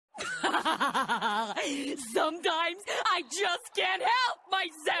Sometimes I just can't help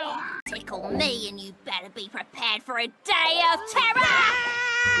myself. Tickle me and you better be prepared for a day of terror!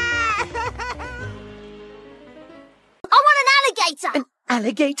 I want an alligator! An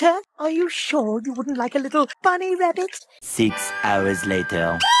alligator? Are you sure you wouldn't like a little bunny rabbit? 6 hours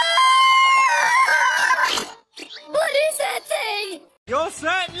later. What is that thing? You're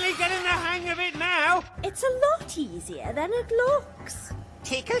certainly getting the hang of it now. It's a lot easier than it looks.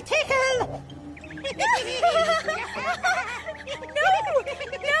 Tickle, tickle! No,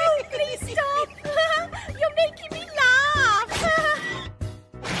 please stop! You're making me laugh!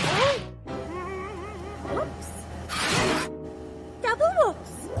 Whoops. Double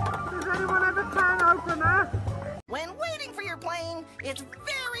whoops. Does anyone have a can opener? When waiting for your plane, it's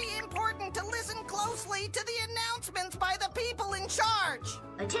very important to listen closely to the announcements by the people in charge.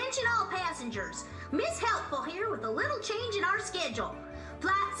 Attention all passengers. Miss Helpful here with a little change in our schedule.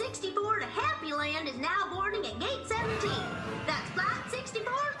 Flight 64 to Happy Land is now boarding at Gate 17. That's Flight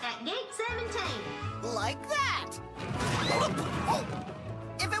 64 at Gate 17. Like that.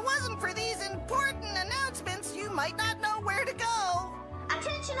 If it wasn't for these important announcements, you might not know where to go.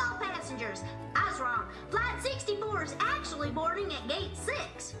 Attention all passengers. I was wrong. Flight 64 is actually boarding at Gate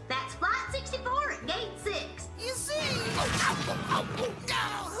 6. That's Flight 64 at Gate 6. You see?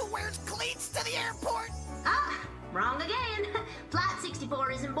 Who wears cleats to the airport? Ah, wrong again. Flight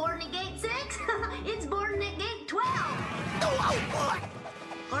 64 isn't boarding at Gate 6. It's boarding at Gate 12.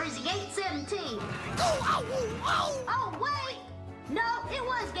 Or is it Gate 17? Oh, wait. No, it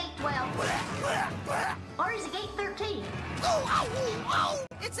was Gate 12. Or is it Gate 13?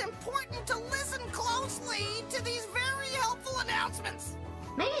 It's important to listen closely to these very helpful announcements.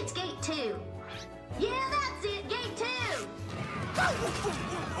 Maybe it's Gate 2. Yeah, that's it, Gate 2.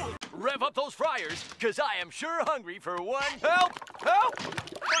 Rev up those fryers, because I am sure hungry for one. Help! Help!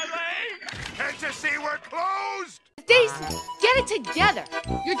 My leg! Can't you see we're closed? Stacy, get it together.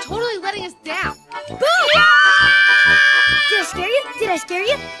 You're totally letting us down. Boom! Did I scare you? Did I scare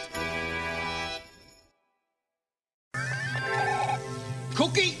you?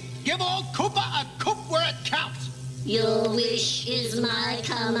 Cookie, give old Koopa a coop where it counts. Your wish is my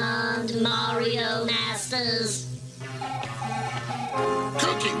command, Mario Masters.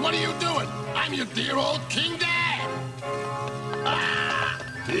 Cookie, what are you doing? I'm your dear old King Dad. Ah!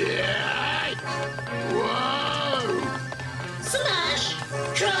 Yeah! Whoa! Smash,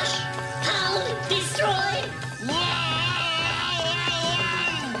 crush, pound, destroy. Whoa!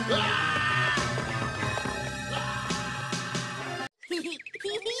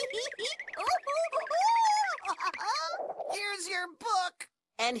 Here's your book.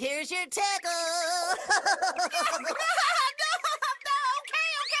 And here's your tackle.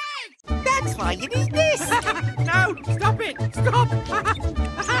 Okay. That's why you need this! No, stop it! Stop!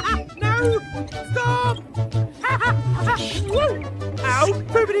 No! Stop! Woo! Ow!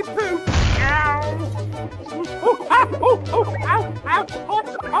 Poopity poop! Ow! Oh, ow! Oh, oh, ow! Ow! Hot!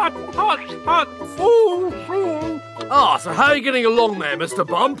 Hot! Hot! Hot! Ooh! Ooh! Ah, so how are you getting along there, Mr.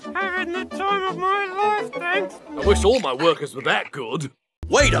 Bump? Having the time of my life, thanks. I wish all my workers were that good.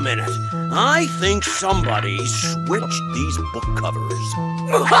 Wait a minute. I think somebody switched these book covers.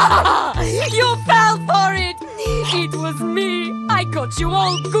 You fell for it. It was me. I got you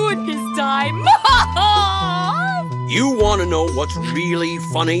all good this time. You want to know what's really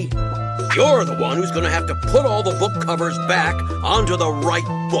funny? You're the one who's going to have to put all the book covers back onto the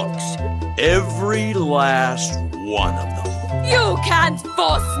right books. Every last one of them. You can't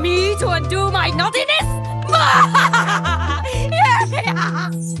force me to undo my naughtiness.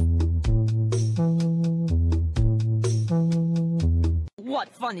 What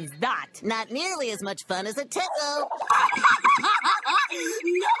fun is that? Not nearly as much fun as a tickle. No!